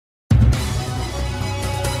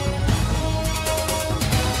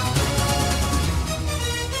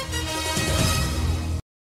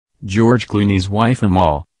George Clooney's wife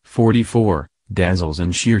Amal, 44, dazzles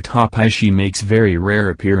in sheer top as she makes very rare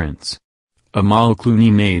appearance. Amal Clooney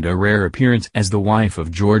made a rare appearance as the wife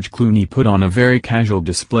of George Clooney put on a very casual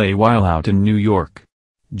display while out in New York.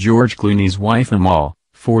 George Clooney's wife Amal,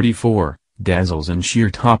 44, dazzles in sheer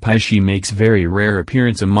top as she makes very rare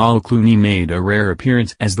appearance. Amal Clooney made a rare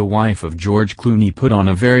appearance as the wife of George Clooney put on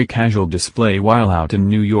a very casual display while out in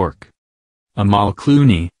New York. Amal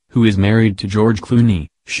Clooney, who is married to George Clooney,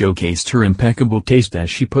 showcased her impeccable taste as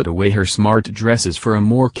she put away her smart dresses for a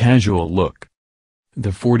more casual look.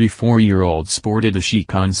 The 44-year-old sported a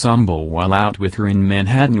chic ensemble while out with her in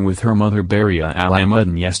Manhattan with her mother Baria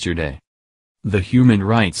Al-Amuddin yesterday. The human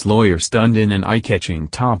rights lawyer stunned in an eye-catching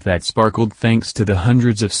top that sparkled thanks to the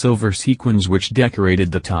hundreds of silver sequins which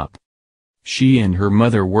decorated the top. She and her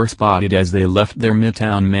mother were spotted as they left their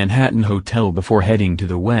Midtown Manhattan hotel before heading to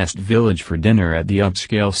the West Village for dinner at the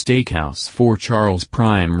upscale steakhouse for Charles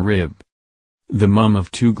Prime Rib. The mum of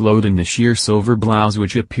two glowed in the sheer silver blouse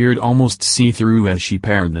which appeared almost see-through as she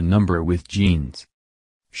paired the number with jeans.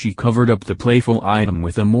 She covered up the playful item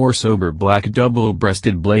with a more sober black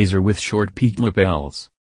double-breasted blazer with short peaked lapels.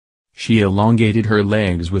 She elongated her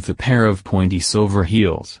legs with a pair of pointy silver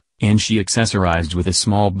heels, and she accessorized with a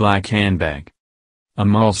small black handbag.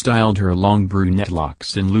 Amal styled her long brunette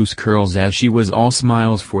locks in loose curls as she was all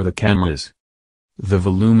smiles for the cameras. The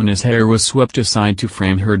voluminous hair was swept aside to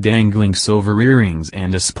frame her dangling silver earrings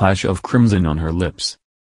and a splash of crimson on her lips.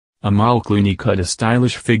 Amal Clooney cut a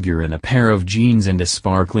stylish figure in a pair of jeans and a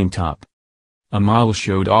sparkling top. Amal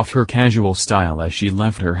showed off her casual style as she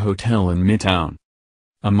left her hotel in Midtown.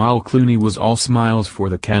 Amal Clooney was all smiles for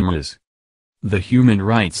the cameras. The human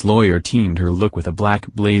rights lawyer teamed her look with a black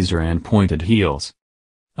blazer and pointed heels.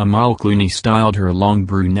 Amal Clooney styled her long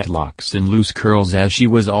brunette locks in loose curls as she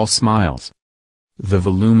was all smiles. The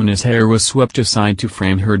voluminous hair was swept aside to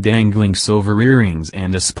frame her dangling silver earrings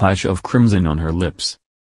and a splash of crimson on her lips.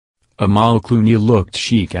 Amal Clooney looked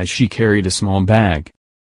chic as she carried a small bag.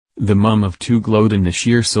 The mum of two glowed in the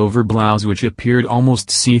sheer silver blouse which appeared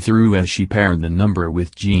almost see-through as she paired the number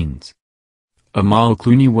with jeans. Amal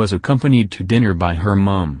Clooney was accompanied to dinner by her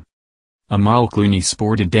mum. Amal Clooney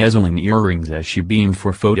sported dazzling earrings as she beamed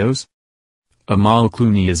for photos. Amal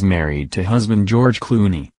Clooney is married to husband George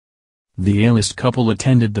Clooney. The A-list couple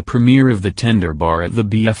attended the premiere of The Tender Bar at the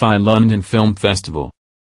BFI London Film Festival.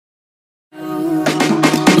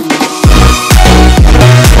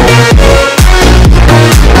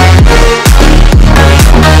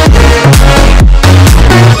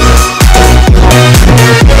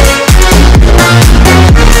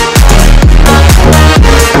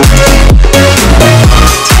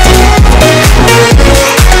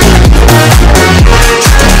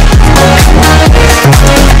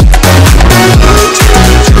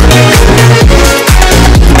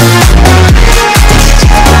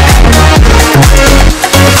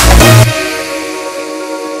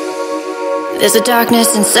 There's a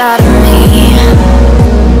darkness inside of me.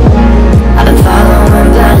 I've been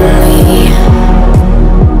following blindly.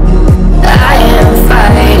 I am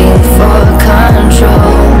fighting for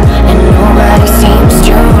control, and nobody seems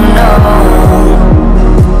to know.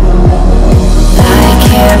 I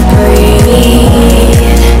can't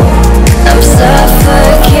breathe, I'm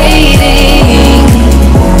suffocating.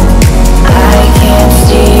 I can't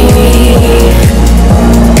see,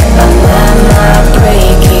 am I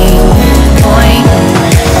breaking point?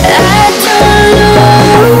 I don't know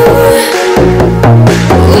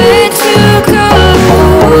where to go,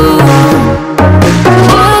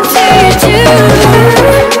 what to do.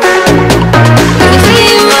 We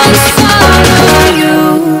must follow you.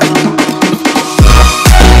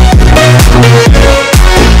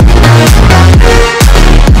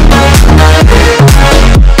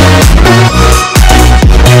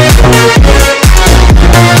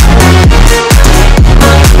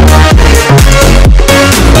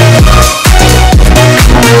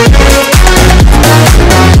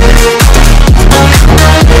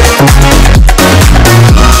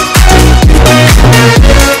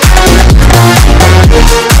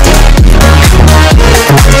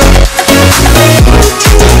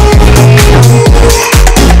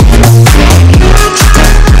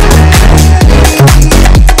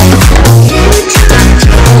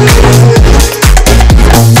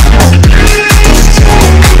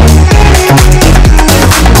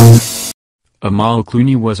 Amal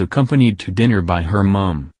Clooney was accompanied to dinner by her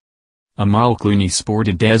mum. Amal Clooney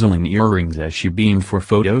sported dazzling earrings as she beamed for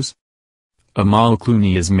photos. Amal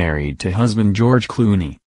Clooney is married to husband George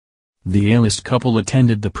Clooney. The A-list couple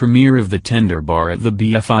attended the premiere of The Tender Bar at the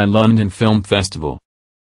BFI London Film Festival.